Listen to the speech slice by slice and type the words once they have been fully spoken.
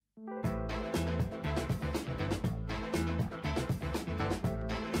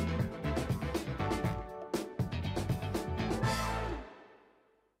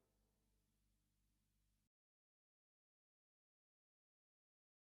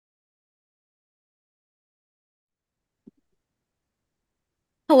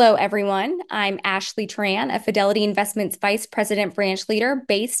Hello, everyone. I'm Ashley Tran, a Fidelity Investments Vice President Branch Leader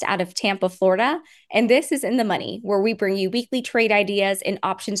based out of Tampa, Florida. And this is In the Money, where we bring you weekly trade ideas and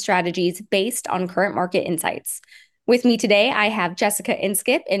option strategies based on current market insights. With me today, I have Jessica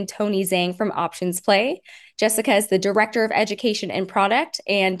Inskip and Tony Zhang from Options Play. Jessica is the Director of Education and Product,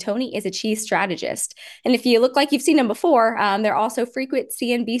 and Tony is a Chief Strategist. And if you look like you've seen them before, they're also frequent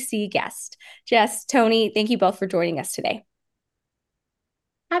CNBC guests. Jess, Tony, thank you both for joining us today.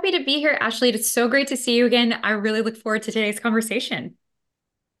 Happy to be here, Ashley. It's so great to see you again. I really look forward to today's conversation.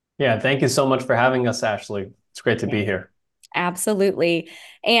 Yeah, thank you so much for having us, Ashley. It's great to be here. Absolutely.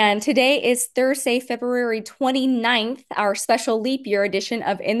 And today is Thursday, February 29th, our special leap year edition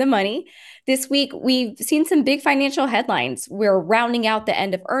of In the Money. This week, we've seen some big financial headlines. We're rounding out the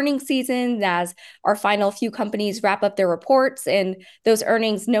end of earnings season as our final few companies wrap up their reports, and those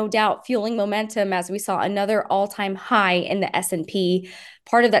earnings no doubt fueling momentum as we saw another all-time high in the S&P.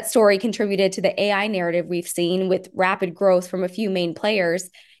 Part of that story contributed to the AI narrative we've seen with rapid growth from a few main players.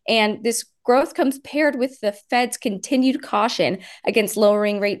 And this growth comes paired with the Fed's continued caution against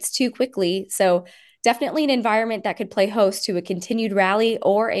lowering rates too quickly. So, definitely an environment that could play host to a continued rally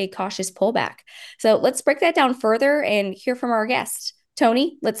or a cautious pullback. So, let's break that down further and hear from our guest.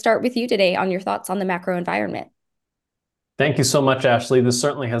 Tony, let's start with you today on your thoughts on the macro environment. Thank you so much, Ashley. This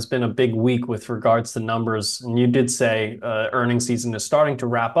certainly has been a big week with regards to numbers. And you did say earnings season is starting to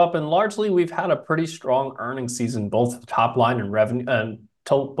wrap up, and largely we've had a pretty strong earnings season, both top line and revenue,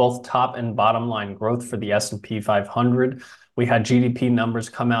 both top and bottom line growth for the S&P 500. We had GDP numbers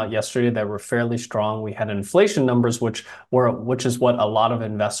come out yesterday that were fairly strong. We had inflation numbers, which is what a lot of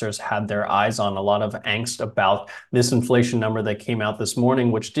investors had their eyes on. A lot of angst about this inflation number that came out this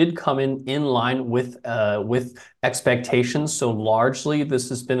morning, which did come in line with expectations. So largely, this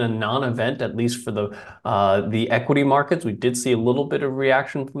has been a non-event, at least for the equity markets. We did see a little bit of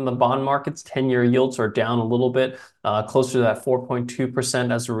reaction from the bond markets. 10-year yields are down a little bit, closer to that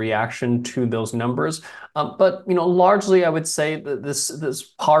 4.2% as a reaction to those numbers. But largely, I would say that this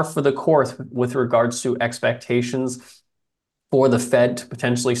par for the course with regards to expectations for the Fed to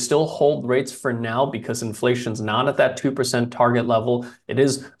potentially still hold rates for now because inflation's not at that 2% target level. It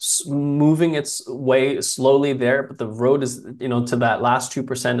is moving its way slowly there, but the road is, to that last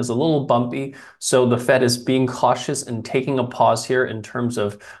 2% is a little bumpy. So the Fed is being cautious and taking a pause here in terms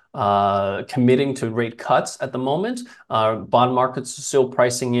of committing to rate cuts at the moment. Bond markets are still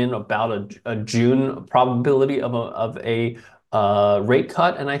pricing in about a June probability of a rate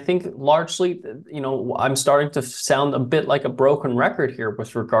cut. And I think largely, I'm starting to sound a bit like a broken record here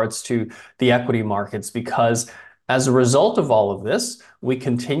with regards to the equity markets, because as a result of all of this, we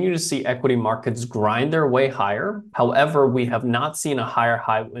continue to see equity markets grind their way higher. However, we have not seen a higher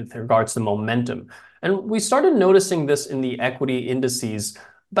high with regards to momentum. And we started noticing this in the equity indices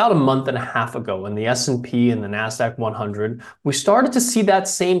about a month and a half ago in the S&P and the NASDAQ 100. We started to see that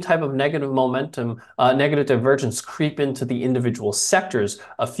same type of negative momentum, negative divergence creep into the individual sectors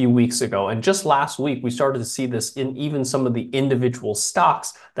a few weeks ago. And just last week, we started to see this in even some of the individual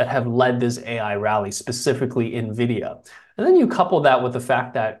stocks that have led this AI rally, specifically NVIDIA. And then you couple that with the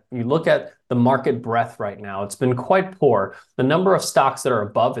fact that you look at the market breadth right now, it's been quite poor. The number of stocks that are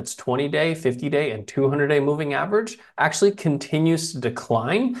above its 20-day, 50-day, and 200-day moving average actually continues to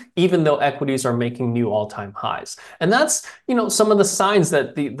decline, even though equities are making new all-time highs. And that's, some of the signs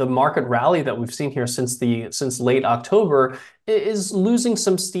that the market rally that we've seen here since late October is losing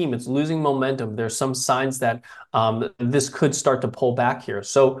some steam. It's losing momentum. There's some signs that this could start to pull back here.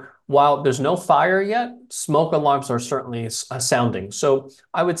 So while there's no fire yet, smoke alarms are certainly sounding. So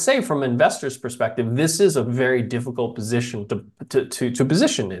I would say from an investor's perspective, this is a very difficult position to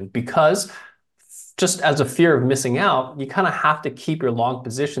position in, because just as a fear of missing out, you kind of have to keep your long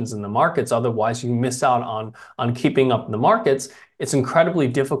positions in the markets. Otherwise, you miss out on keeping up in the markets. It's incredibly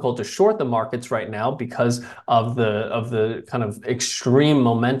difficult to short the markets right now because of the kind of extreme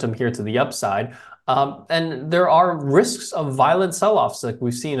momentum here to the upside. And there are risks of violent sell-offs, like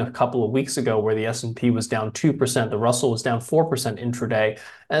we've seen a couple of weeks ago, where the S&P was down 2%, the Russell was down 4% intraday.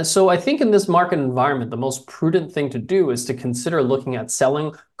 And so I think in this market environment, the most prudent thing to do is to consider looking at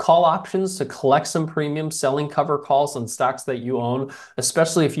selling call options to collect some premium, selling cover calls on stocks that you own,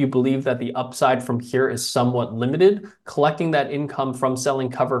 especially if you believe that the upside from here is somewhat limited. Collecting that income from selling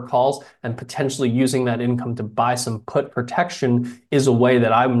cover calls and potentially using that income to buy some put protection is a way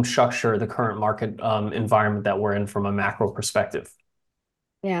that I'm sure the current market environment that we're in from a macro perspective.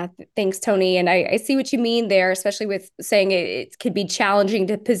 Yeah, thanks, Tony. And I see what you mean there, especially with saying it could be challenging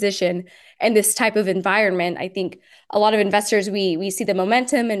to position in this type of environment. I think a lot of investors, we see the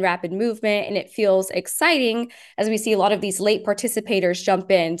momentum and rapid movement, and it feels exciting as we see a lot of these late participators jump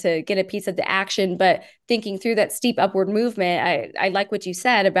in to get a piece of the action. But thinking through that steep upward movement, I like what you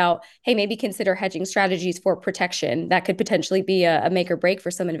said about, hey, maybe consider hedging strategies for protection. That could potentially be a make or break for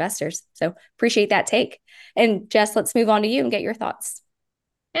some investors. So appreciate that take. And Jess, let's move on to you and get your thoughts.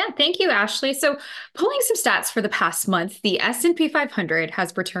 Yeah, thank you, Ashley. So, pulling some stats for the past month, the S&P 500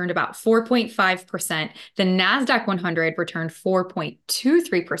 has returned about 4.5%, the Nasdaq 100 returned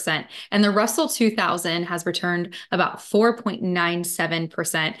 4.23%, and the Russell 2000 has returned about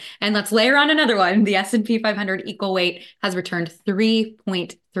 4.97%. And let's layer on another one. The S&P 500 equal weight has returned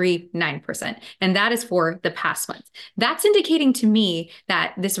 3.39%, and that is for the past month. That's indicating to me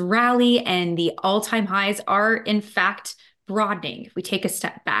that this rally and the all-time highs are in fact broadening if we take a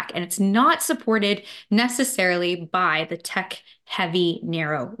step back, and it's not supported necessarily by the tech heavy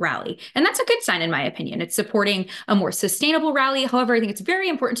narrow rally. And that's a good sign, in my opinion. It's supporting a more sustainable rally. However, I think it's very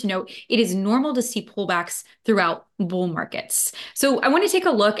important to note it is normal to see pullbacks throughout bull markets. So I want to take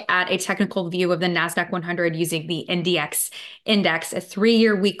a look at a technical view of the NASDAQ 100 using the NDX index, a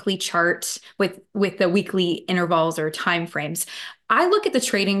 3-year weekly chart with the weekly intervals or time frames. I look at the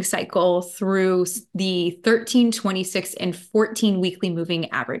trading cycle through the 13, 26, and 14 weekly moving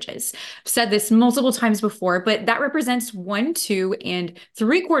averages. I've said this multiple times before, but that represents 1, 2, and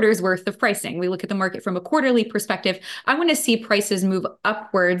 3 quarters worth of pricing. We look at the market from a quarterly perspective. I want to see prices move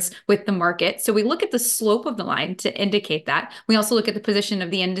upwards with the market. So we look at the slope of the line to indicate that. We also look at the position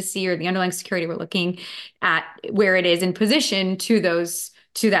of the indice or the underlying security. We're looking at where it is in position to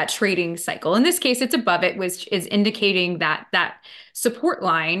that trading cycle. In this case, it's above it, which is indicating that that support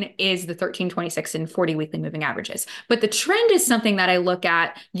line is the 13, 26, and 40 weekly moving averages. But the trend is something that I look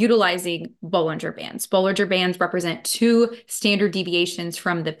at utilizing Bollinger Bands. Bollinger Bands represent 2 standard deviations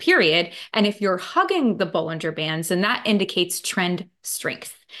from the period. And if you're hugging the Bollinger Bands, then that indicates trend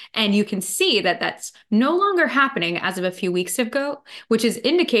strength. And you can see that that's no longer happening as of a few weeks ago, which is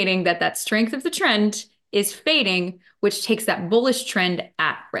indicating that that strength of the trend is fading, which takes that bullish trend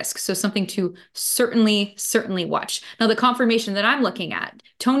at risk. So something to certainly watch. Now, the confirmation that I'm looking at,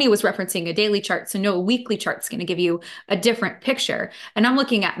 Tony was referencing a daily chart, so no, a weekly chart is going to give you a different picture. And I'm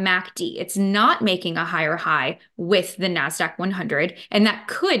looking at MACD. It's not making a higher high with the NASDAQ 100, and that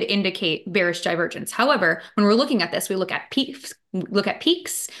could indicate bearish divergence. However, when we're looking at this, we look at peaks, we look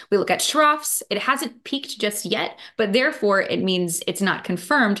at troughs. It hasn't peaked just yet, but therefore it means it's not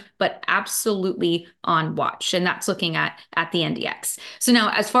confirmed, but absolutely on watch. And that's looking at the NDX. So now,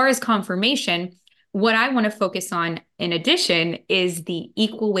 as far as confirmation, what I want to focus on in addition is the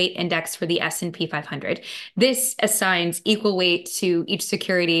equal weight index for the S&P 500. This assigns equal weight to each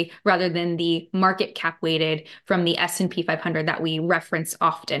security rather than the market cap weighted from the S&P 500 that we reference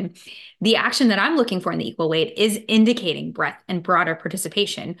often. The action that I'm looking for in the equal weight is indicating breadth and broader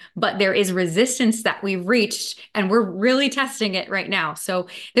participation, but there is resistance that we've reached, and we're really testing it right now. So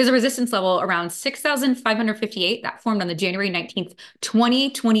there's a resistance level around 6,558 that formed on the January 19th,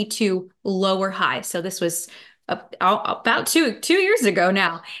 2022 lower high. So this was about two years ago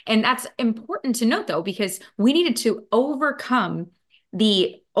now. And that's important to note, though, because we needed to overcome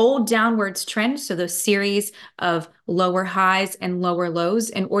the old downwards trend, so those series of lower highs and lower lows,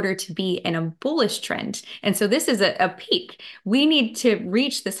 in order to be in a bullish trend. And so this is a peak. We need to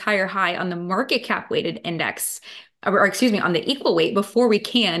reach this higher high on the market cap weighted index, or excuse me, on the equal weight before we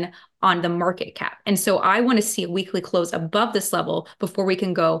can on the market cap. And so I want to see a weekly close above this level before we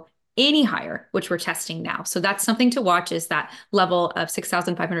can go any higher, which we're testing now. So that's something to watch, is that level of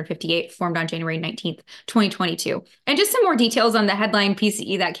 6,558 formed on January 19th, 2022. And just some more details on the headline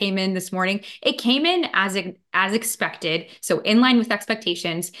PCE that came in this morning. It came in as expected, so in line with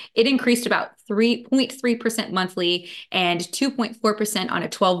expectations. It increased about 3.3% monthly and 2.4% on a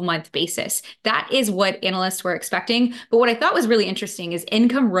 12-month basis. That is what analysts were expecting. But what I thought was really interesting is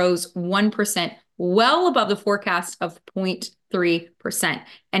income rose 1%, well above the forecast of 0.3%.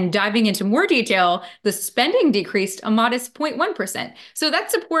 And diving into more detail, the spending decreased a modest 0.1%. So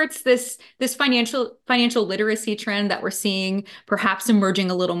that supports this financial literacy trend that we're seeing perhaps emerging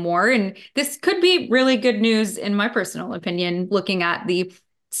a little more. And this could be really good news, in my personal opinion, looking at the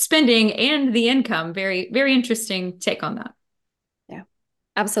spending and the income. Very, very interesting take on that. Yeah.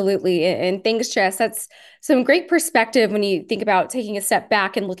 Absolutely. And thanks, Jess. That's some great perspective when you think about taking a step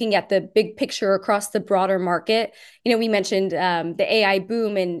back and looking at the big picture across the broader market. We mentioned the AI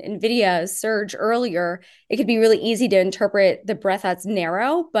boom and NVIDIA surge earlier. It could be really easy to interpret the breadth as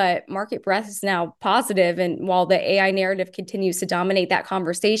narrow, but market breadth is now positive. And while the AI narrative continues to dominate that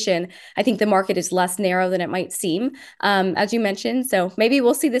conversation, I think the market is less narrow than it might seem, as you mentioned. So maybe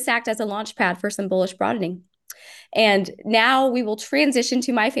we'll see this act as a launch pad for some bullish broadening. And now we will transition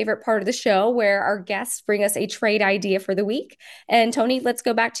to my favorite part of the show where our guests bring us a trade idea for the week. And Tony, let's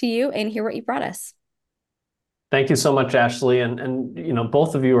go back to you and hear what you brought us. Thank you so much, Ashley. And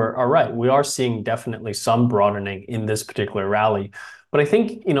both of you are right. We are seeing definitely some broadening in this particular rally. But I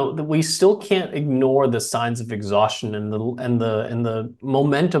think, that we still can't ignore the signs of exhaustion and the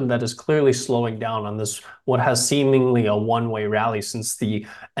momentum that is clearly slowing down on this, what has seemingly a one-way rally since the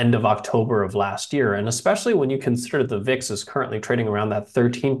end of October of last year. And especially when you consider the VIX is currently trading around that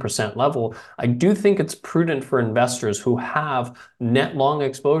 13% level, I do think it's prudent for investors who have net long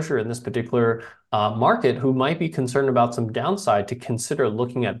exposure in this particular market who might be concerned about some downside to consider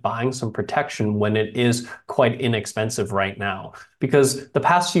looking at buying some protection when it is quite inexpensive right now. Because the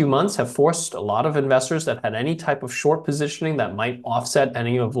past few months have forced a lot of investors that had any type of short positioning that might offset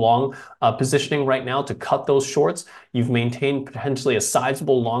any of long positioning right now to cut those shorts. You've maintained potentially a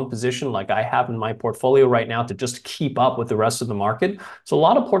sizable long position like I have in my portfolio right now to just keep up with the rest of the market. So a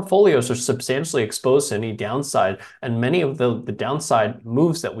lot of portfolios are substantially exposed to any downside, and many of the downside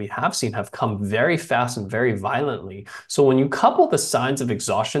moves that we have seen have come very fast and very violently. So when you couple the signs of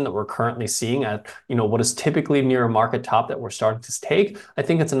exhaustion that we're currently seeing at what is typically near a market top that we're starting to take, I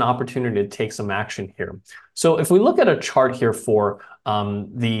think it's an opportunity to take some action here. So if we look at a chart here for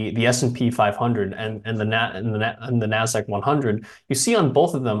the S&P 500 and the Nasdaq 100, you see on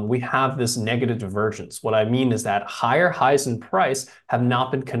both of them we have this negative divergence. What I mean is that higher highs in price have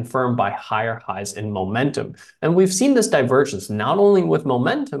not been confirmed by higher highs in momentum, and we've seen this divergence not only with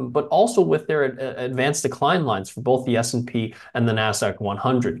momentum but also with their advanced decline lines for both the S&P and the Nasdaq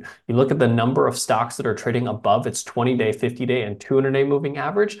 100. You look at the number of stocks that are trading above its 20-day, 50-day, and 200-day moving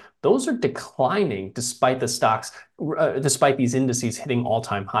average; those are declining despite despite these indices hitting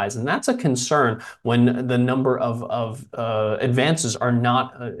all-time highs. And that's a concern when the number of advances are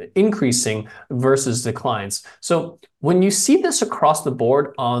not increasing versus declines. So when you see this across the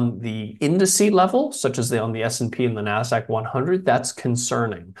board on the indice level, such as on the S&P and the Nasdaq 100, that's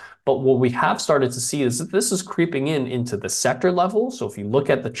concerning. But what we have started to see is that this is creeping into the sector level. So if you look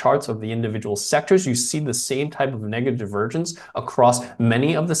at the charts of the individual sectors, you see the same type of negative divergence across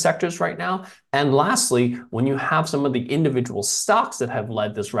many of the sectors right now. And lastly, when you have some of the individual stocks that have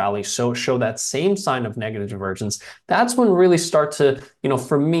led this rally show that same sign of negative divergence, that's when really start to,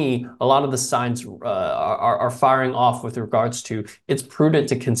 for me, a lot of the signs are firing off with regards to it's prudent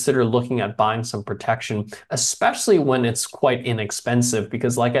to consider looking at buying some protection, especially when it's quite inexpensive.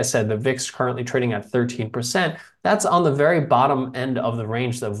 Because like I said, the VIX currently trading at 13%. That's on the very bottom end of the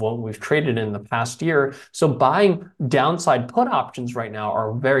range of what we've traded in the past year. So buying downside put options right now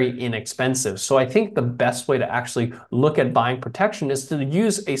are very inexpensive. So I think the best way to actually look at buying protection is to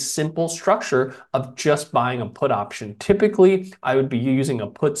use a simple structure of just buying a put option. Typically, I would be using a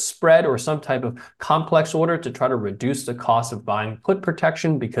put spread or some type of complex order to try to reduce the cost of buying put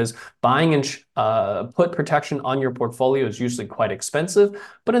protection, because buying put protection on your portfolio is usually quite expensive.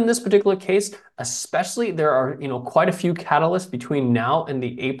 But in this particular case, especially, there are quite a few catalysts between now and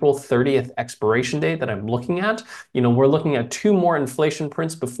the April 30th expiration date that I'm looking at. We're looking at 2 more inflation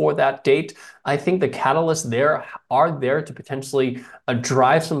prints before that date. I think the catalysts there are there to potentially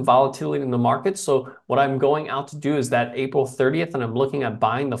drive some volatility in the market. So what I'm going out to do is that April 30th, and I'm looking at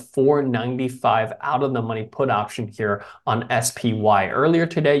buying the 495 out of the money put option here on SPY. Earlier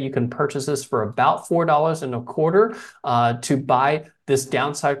today, you can purchase this for about $4.25 to buy this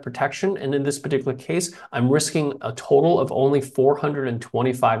downside protection. And in this particular case, I'm risking a total of only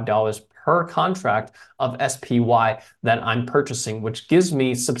 $425 per contract of SPY that I'm purchasing, which gives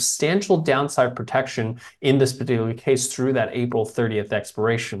me substantial downside protection in this particular case through that April 30th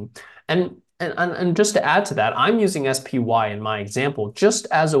expiration. And just to add to that, I'm using SPY in my example just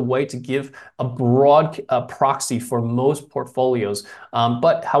as a way to give a broad proxy for most portfolios.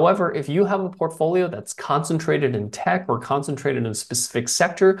 But however, if you have a portfolio that's concentrated in tech or concentrated in a specific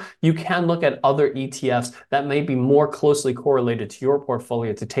sector, you can look at other ETFs that may be more closely correlated to your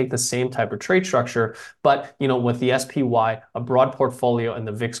portfolio to take the same type of trade structure. But with the SPY, a broad portfolio, and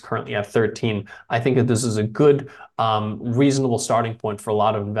the VIX currently at 13, I think that this is a good reasonable starting point for a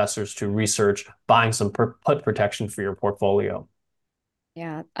lot of investors to research buying some put protection for your portfolio.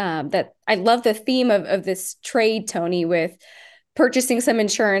 Yeah, that I love the theme of this trade, Tony, with purchasing some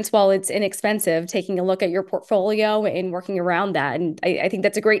insurance while it's inexpensive, taking a look at your portfolio and working around that. And I think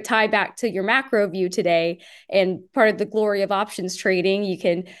that's a great tie back to your macro view today. And part of the glory of options trading, you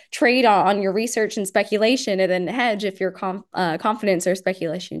can trade on your research and speculation and then hedge if your confidence or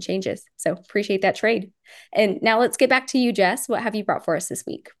speculation changes. So appreciate that trade. And now let's get back to you, Jess. What have you brought for us this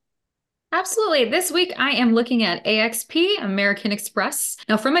week? Absolutely. This week, I am looking at AXP, American Express.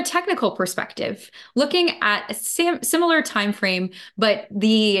 Now, from a technical perspective, looking at a similar time frame, but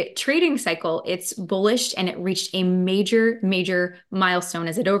the trading cycle, it's bullish and it reached a major milestone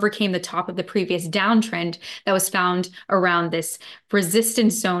as it overcame the top of the previous downtrend that was found around this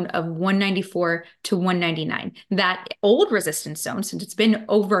resistance zone of 194 to 199. That old resistance zone, since it's been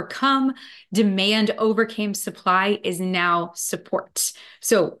overcome, demand overcame supply, is now support.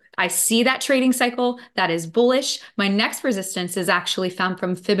 So I see that trading cycle that is bullish. My next resistance is actually found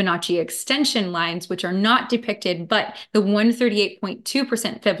from Fibonacci extension lines, which are not depicted, but the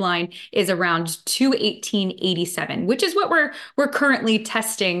 138.2% Fib line is around 218.87, which is what we're currently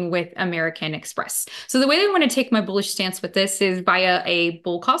testing with American Express. So the way I want to take my bullish stance with this is via a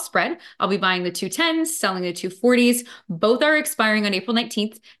bull call spread. I'll be buying the 210s, selling the 240s. Both are expiring on April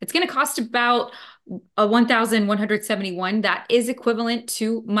 19th. It's going to cost about a 1,171. That is equivalent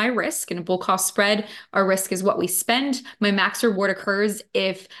to my risk. In a bull call spread, our risk is what we spend. My max reward occurs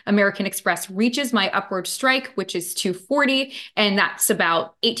if American Express reaches my upward strike, which is 240, and that's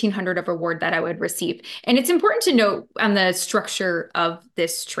about 1,800 of reward that I would receive. And it's important to note on the structure of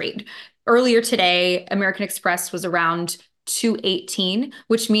this trade. Earlier today, American Express was around 218,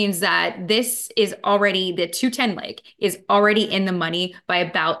 which means that this is already, the 210 leg is already in the money by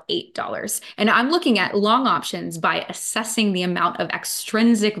about $8. And I'm looking at long options by assessing the amount of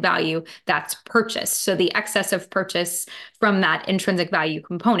extrinsic value that's purchased. So the excess of purchase from that intrinsic value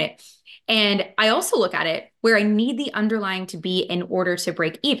component. And I also look at it where I need the underlying to be in order to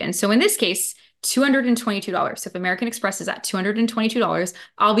break even. So in this case, $222. So if American Express is at $222,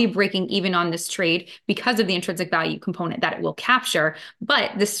 I'll be breaking even on this trade because of the intrinsic value component that it will capture. But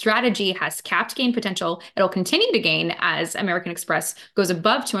the strategy has capped gain potential. It'll continue to gain as American Express goes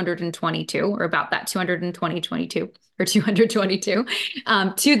above 222, or about that 222 or 222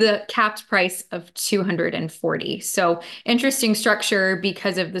 to the capped price of 240. So interesting structure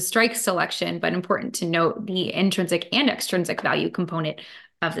because of the strike selection, but important to note the intrinsic and extrinsic value component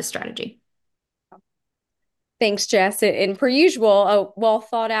of the strategy. Thanks, Jess. And per usual, a well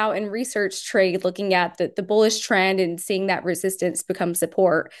thought out and researched trade looking at the bullish trend and seeing that resistance become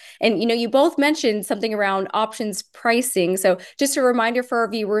support. And you both mentioned something around options pricing. So just a reminder for our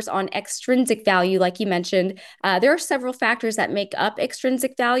viewers on extrinsic value, like you mentioned, there are several factors that make up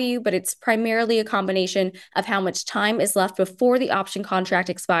extrinsic value, but it's primarily a combination of how much time is left before the option contract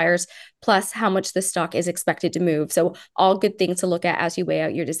expires, plus how much the stock is expected to move. So all good things to look at as you weigh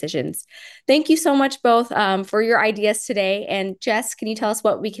out your decisions. Thank you so much both for your ideas today. And Jess, can you tell us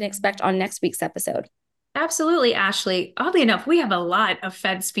what we can expect on next week's episode? Absolutely, Ashley. Oddly enough, we have a lot of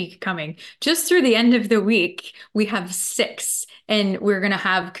Fed speak coming. Just through the end of the week, we have 6, and we're going to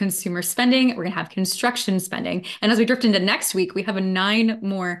have consumer spending. We're going to have construction spending. And as we drift into next week, we have 9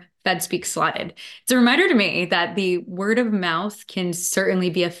 more Fed speak slotted. It's a reminder to me that the word of mouth can certainly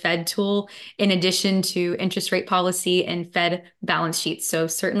be a Fed tool in addition to interest rate policy and Fed balance sheets. So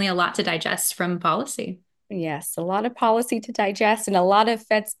certainly a lot to digest from policy. Yes, a lot of policy to digest and a lot of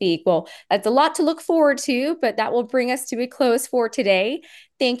Fed speak. Well, that's a lot to look forward to, but that will bring us to a close for today.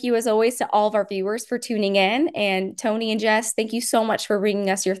 Thank you, as always, to all of our viewers for tuning in. And Tony and Jess, thank you so much for bringing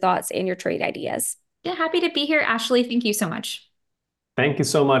us your thoughts and your trade ideas. Yeah, happy to be here, Ashley. Thank you so much. Thank you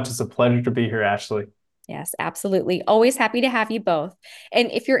so much. It's a pleasure to be here, Ashley. Yes, absolutely. Always happy to have you both.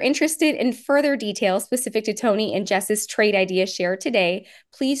 And if you're interested in further details specific to Tony and Jess's trade ideas shared today,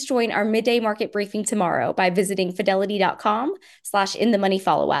 please join our midday market briefing tomorrow by visiting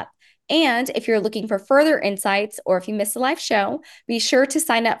fidelity.com/inthemoneyfollowup. And if you're looking for further insights or if you missed a live show, be sure to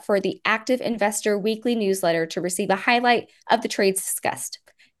sign up for the Active Investor Weekly newsletter to receive a highlight of the trades discussed.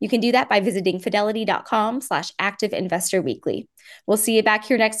 You can do that by visiting fidelity.com/activeinvestorweekly. We'll see you back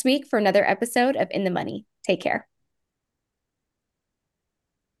here next week for another episode of In the Money. Take care.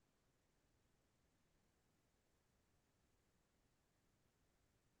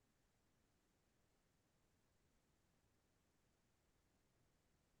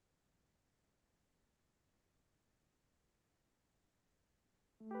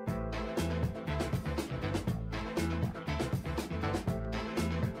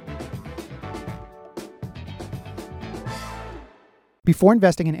 Before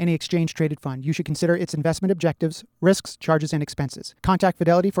investing in any exchange-traded fund, you should consider its investment objectives, risks, charges, and expenses. Contact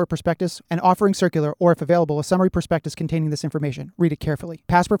Fidelity for a prospectus and offering circular, or if available, a summary prospectus containing this information. Read it carefully.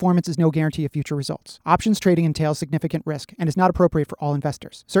 Past performance is no guarantee of future results. Options trading entails significant risk and is not appropriate for all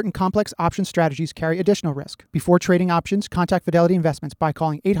investors. Certain complex option strategies carry additional risk. Before trading options, contact Fidelity Investments by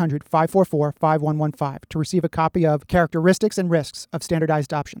calling 800-544-5115 to receive a copy of Characteristics and Risks of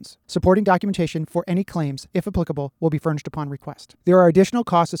Standardized Options. Supporting documentation for any claims, if applicable, will be furnished upon request. There are additional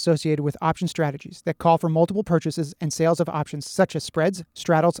costs associated with option strategies that call for multiple purchases and sales of options such as spreads,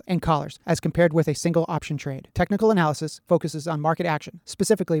 straddles, and collars, as compared with a single option trade. Technical analysis focuses on market action,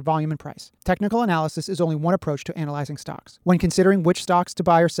 specifically volume and price. Technical analysis is only one approach to analyzing stocks. When considering which stocks to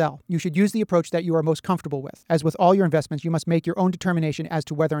buy or sell, you should use the approach that you are most comfortable with. As with all your investments, you must make your own determination as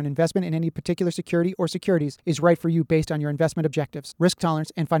to whether an investment in any particular security or securities is right for you based on your investment objectives, risk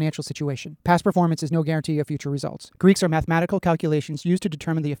tolerance, and financial situation. Past performance is no guarantee of future results. Greeks are mathematical calculations used to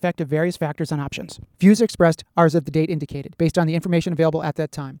determine the effect of various factors on options. Views expressed are as of the date indicated, based on the information available at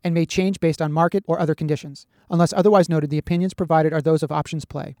that time, and may change based on market or other conditions. Unless otherwise noted, the opinions provided are those of Options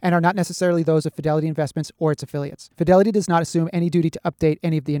Play and are not necessarily those of Fidelity Investments or its affiliates. Fidelity does not assume any duty to update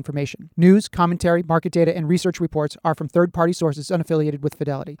any of the information. News, commentary, market data, and research reports are from third-party sources unaffiliated with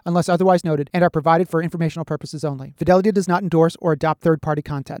Fidelity, unless otherwise noted, and are provided for informational purposes only. Fidelity does not endorse or adopt third-party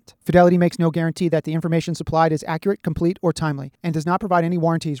content. Fidelity makes no guarantee that the information supplied is accurate, complete, or timely, and does not provide any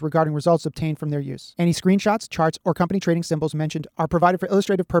warranties regarding results obtained from their use. Any screenshots, charts, or company trading symbols mentioned are provided for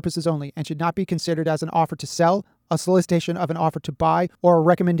illustrative purposes only and should not be considered as an offer to sell, a solicitation of an offer to buy, or a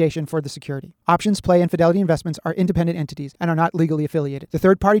recommendation for the security. Options Play and Fidelity Investments are independent entities and are not legally affiliated. The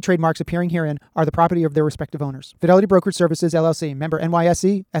third-party trademarks appearing herein are the property of their respective owners. Fidelity Brokerage Services, LLC, member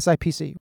NYSE, SIPC.